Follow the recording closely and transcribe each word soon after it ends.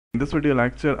this video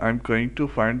lecture, I'm going to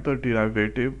find the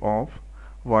derivative of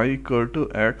y equal to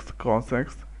x cos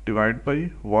x divided by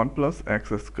 1 plus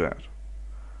x square.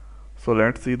 So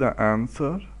let's see the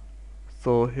answer.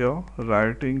 So here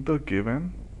writing the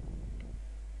given.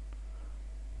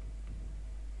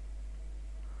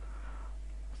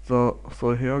 So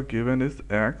here given is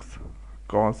x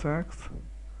cos x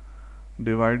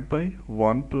divided by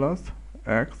 1 plus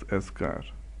x square.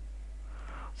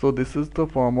 So this is the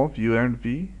form of u and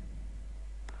v.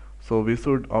 So we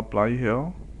should apply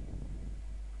here.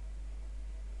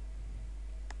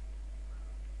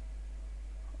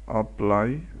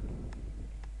 Apply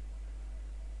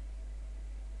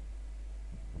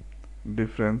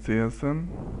differentiation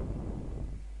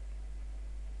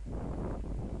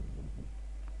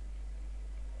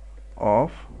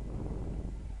of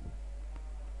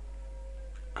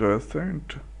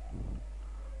cosx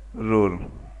rule.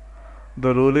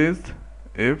 The rule is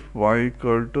if y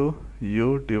equal to u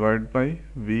divided by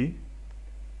v,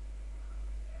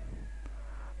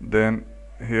 then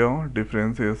here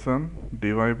differentiation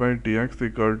dy by dx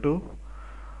equal to,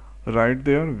 right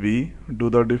there v, do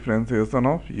the differentiation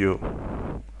of u,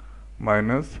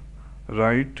 minus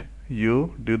right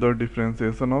u, do the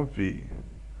differentiation of v,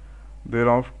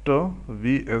 thereafter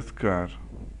v square.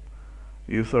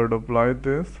 You should apply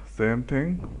this same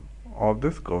thing of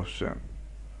this question.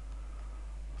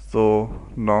 So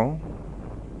now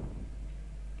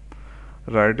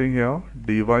writing here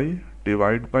dy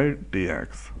divided by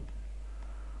dx.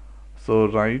 So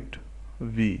write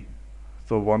v.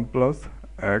 So 1 plus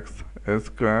x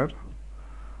square.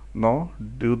 Now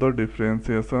do the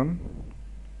differentiation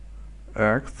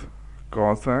x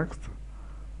cos x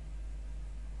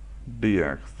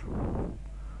dx.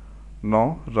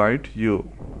 Now write u.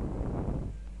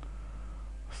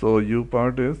 So u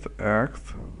part is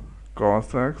x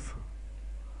cos x,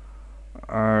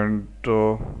 and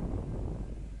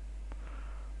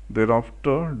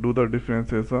thereafter do the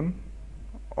differentiation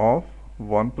of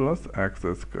 1 plus x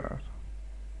square.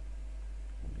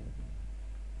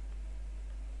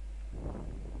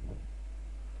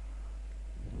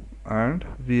 And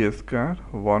v square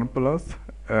 1 plus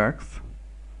x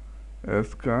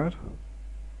square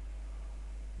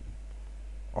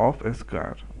of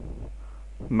square.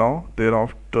 Now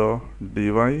thereafter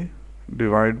dy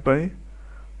divided by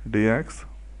dx.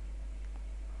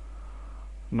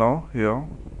 Now here,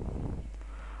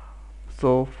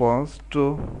 so first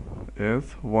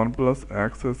is 1 plus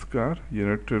x square, you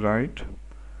need to write.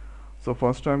 So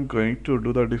first I'm going to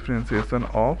do the differentiation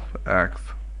of x.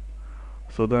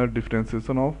 So the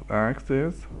differentiation of x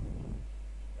is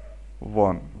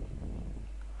 1,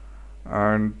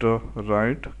 and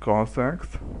write cos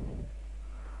x.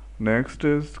 Next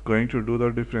is going to do the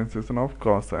differentiation of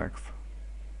cos x.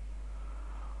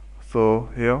 So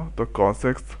here the cos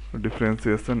x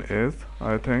differentiation is,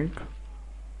 I think,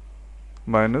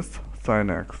 minus sin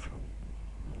x.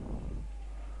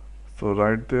 So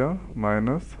right there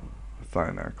minus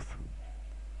sin x.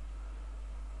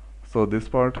 So this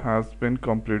part has been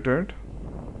completed.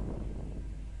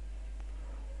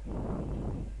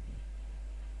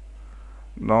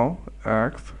 Now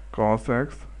x cos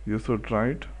x you should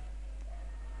write.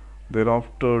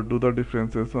 Thereafter do the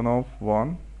differentiation of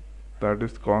 1, that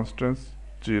is constant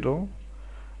 0.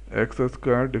 X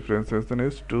square differentiation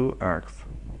is 2x.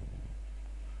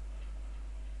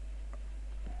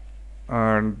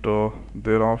 And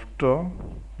thereafter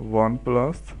 1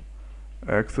 plus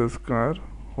x square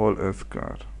whole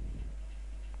square.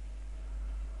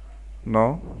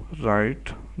 Now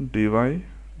write dy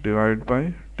divided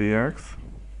by dx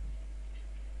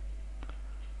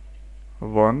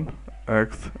 1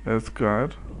 x square,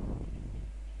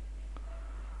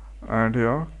 and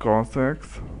here cos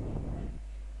x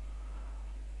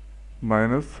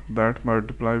minus that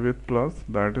multiply with plus,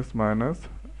 that is minus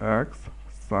x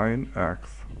sin x,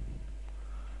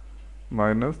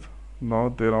 minus, now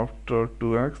thereafter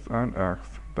 2x and x,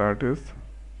 that is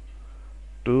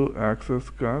 2x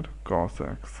square cos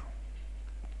x.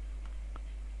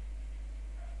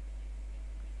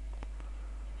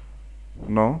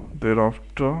 Now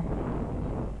thereafter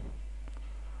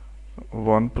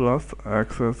 1 plus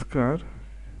x square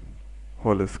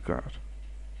whole square.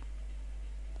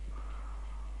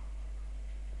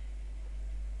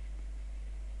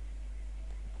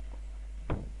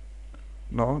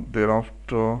 Now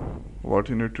thereafter what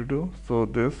you need to do, so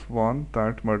this one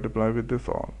that multiply with this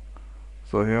all.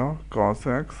 So here cos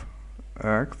x,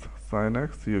 x sin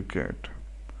x you get.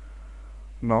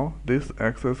 Now this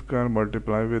x square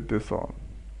multiply with this all.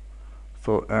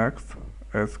 So x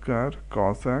square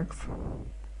cos x,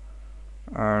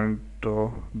 and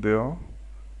there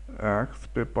x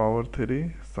power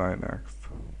 3 sin x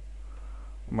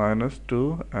minus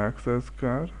 2x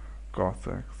square cos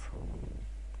x.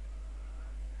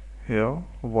 Here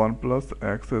 1 plus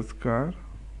x square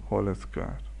whole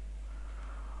square.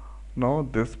 Now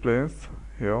this place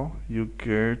here you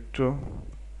get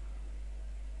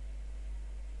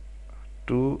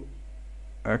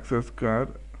 2x square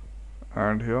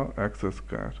and here x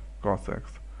square cos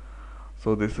x.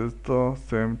 So this is the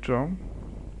same term.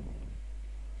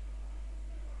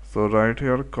 So write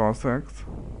here cos x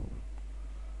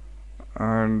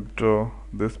and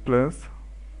this place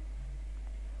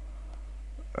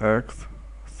x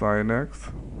sin x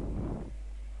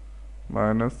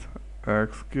minus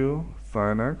xq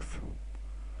sin x,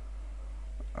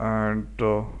 and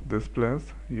this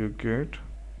place you get,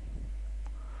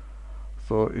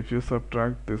 so if you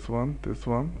subtract this one,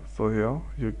 so here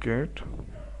you get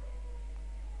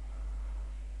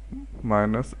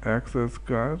minus x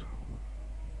square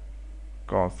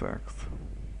cos x,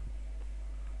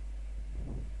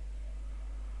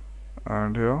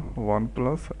 and here 1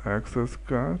 plus x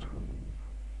square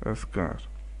square.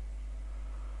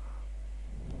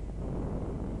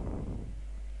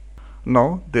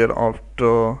 Now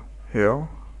thereafter here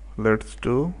let's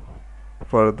do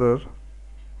further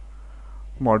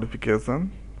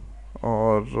modification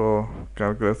or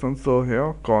calculation. So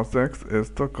here cos x is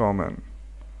the common,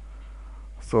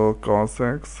 so cos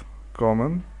x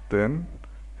common, then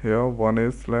here 1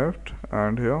 is left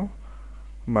and here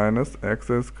minus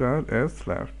x square is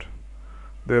left.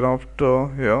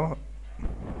 Thereafter here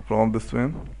from this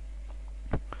one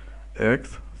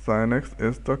x sin x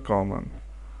is the common,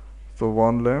 so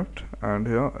 1 left and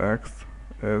here x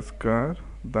square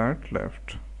that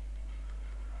left.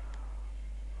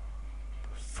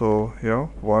 So here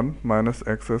 1 minus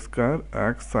x square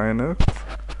x sin x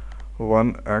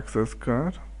 1 x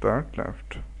square that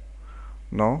left.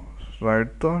 Now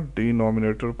write the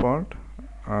denominator part,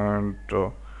 and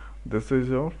this is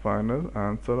your final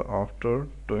answer after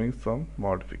doing some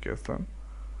modification.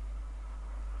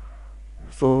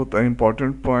 So the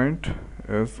important point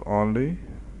is only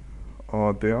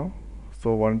there,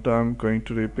 so one time going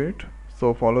to repeat.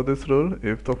 So follow this rule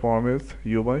if the form is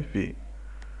u by v.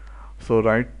 So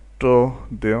write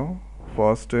there,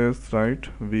 first is write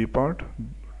v part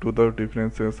to the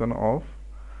differentiation of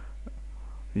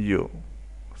u.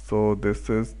 So this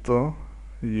is the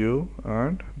u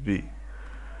and v.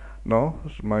 Now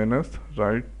minus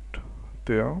write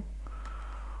there.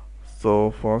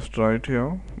 So first write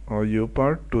here u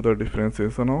part to the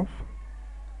differentiation of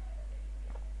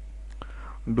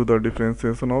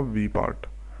v part.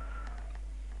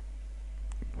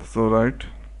 So write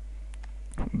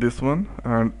this one,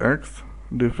 and x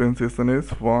differentiation is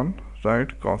 1,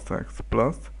 write cos x,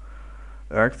 plus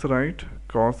x write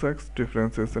cos x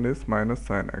differentiation is minus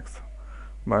sin x,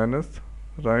 minus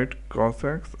write cos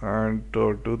x and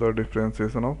do the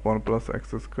differentiation of 1 plus x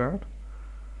square,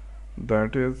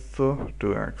 that is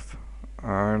 2x,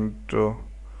 and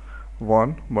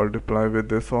 1 multiply with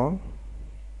this all.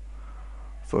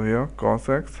 So here cos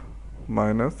x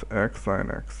minus x sin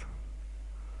x,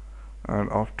 and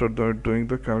after doing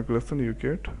the calculation you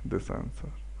get this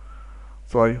answer.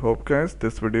 So I hope guys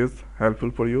this video is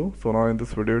helpful for you. So now in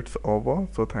this video it's over.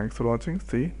 So thanks for watching.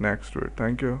 See next video.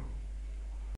 Thank you.